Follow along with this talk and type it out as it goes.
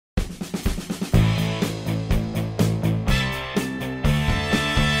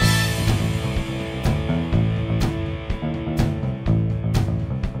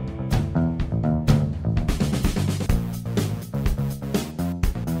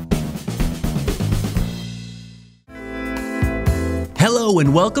Hello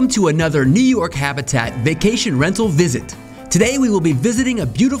and welcome to another New York Habitat vacation rental visit. Today we will be visiting a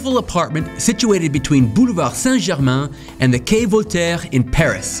beautiful apartment situated between Boulevard Saint-Germain and the Quai Voltaire in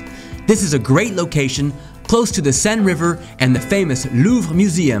Paris. This is a great location, close to the Seine River and the famous Louvre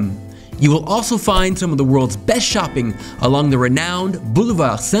Museum. You will also find some of the world's best shopping along the renowned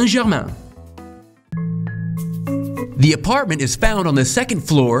Boulevard Saint-Germain. The apartment is found on the second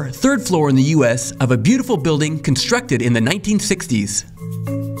floor, third floor in the US, of a beautiful building constructed in the 1960s.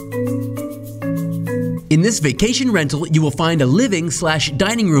 In this vacation rental, you will find a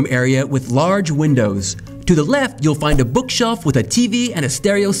living/dining room area with large windows. To the left, you'll find a bookshelf with a TV and a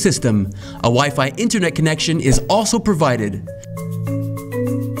stereo system. A Wi-Fi internet connection is also provided.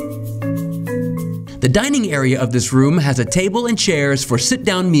 The dining area of this room has a table and chairs for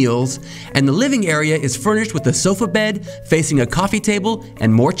sit-down meals, and the living area is furnished with a sofa bed facing a coffee table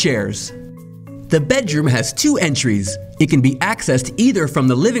and more chairs. The bedroom has two entries. It can be accessed either from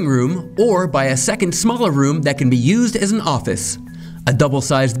the living room or by a second smaller room that can be used as an office. A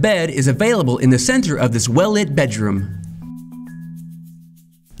double-sized bed is available in the center of this well-lit bedroom.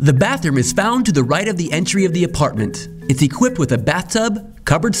 The bathroom is found to the right of the entry of the apartment. It's equipped with a bathtub,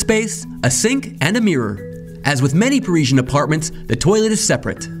 cupboard space, a sink, and a mirror. As with many Parisian apartments, the toilet is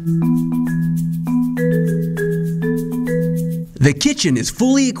separate. The kitchen is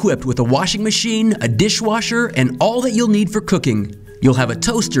fully equipped with a washing machine, a dishwasher, and all that you'll need for cooking. You'll have a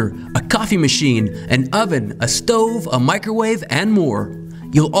toaster, a coffee machine, an oven, a stove, a microwave, and more.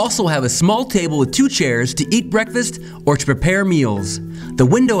 You'll also have a small table with two chairs to eat breakfast or to prepare meals. The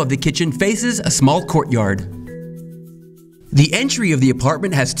window of the kitchen faces a small courtyard. The entry of the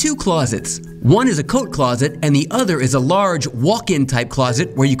apartment has two closets. One is a coat closet and the other is a large walk-in type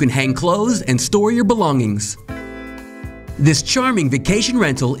closet where you can hang clothes and store your belongings. This charming vacation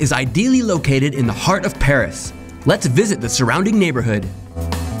rental is ideally located in the heart of Paris. Let's visit the surrounding neighborhood.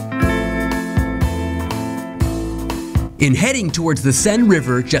 In heading towards the Seine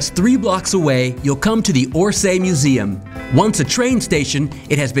River, just 3 blocks away, you'll come to the Orsay Museum. Once a train station,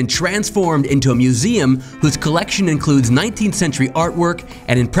 it has been transformed into a museum whose collection includes 19th century artwork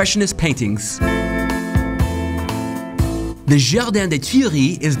and impressionist paintings. The Jardin des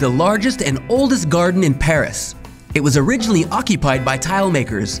Tuileries is the largest and oldest garden in Paris. It was originally occupied by tile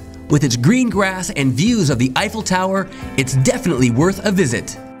makers. With its green grass and views of the Eiffel Tower, it's definitely worth a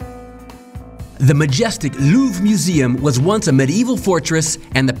visit. The majestic Louvre Museum was once a medieval fortress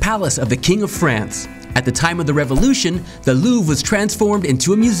and the palace of the King of France. At the time of the Revolution, the Louvre was transformed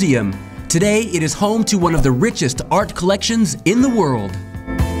into a museum. Today, it is home to one of the richest art collections in the world.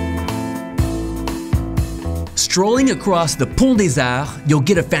 Strolling across the Pont des Arts, you'll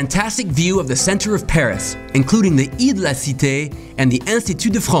get a fantastic view of the center of Paris, including the Île de la Cité and the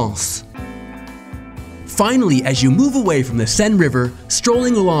Institut de France. Finally, as you move away from the Seine River,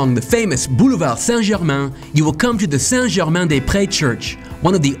 strolling along the famous Boulevard Saint-Germain, you will come to the Saint-Germain-des-Prés church,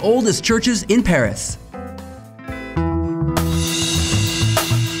 one of the oldest churches in Paris.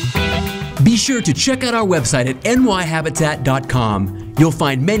 Be sure to check out our website at nyhabitat.com. You'll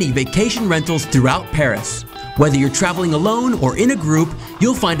find many vacation rentals throughout Paris. Whether you're traveling alone or in a group,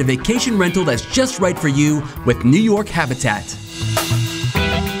 you'll find a vacation rental that's just right for you with New York Habitat.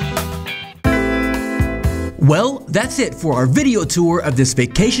 Well, that's it for our video tour of this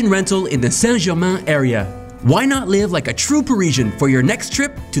vacation rental in the Saint-Germain area. Why not live like a true Parisian for your next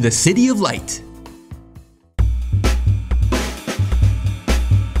trip to the City of Light?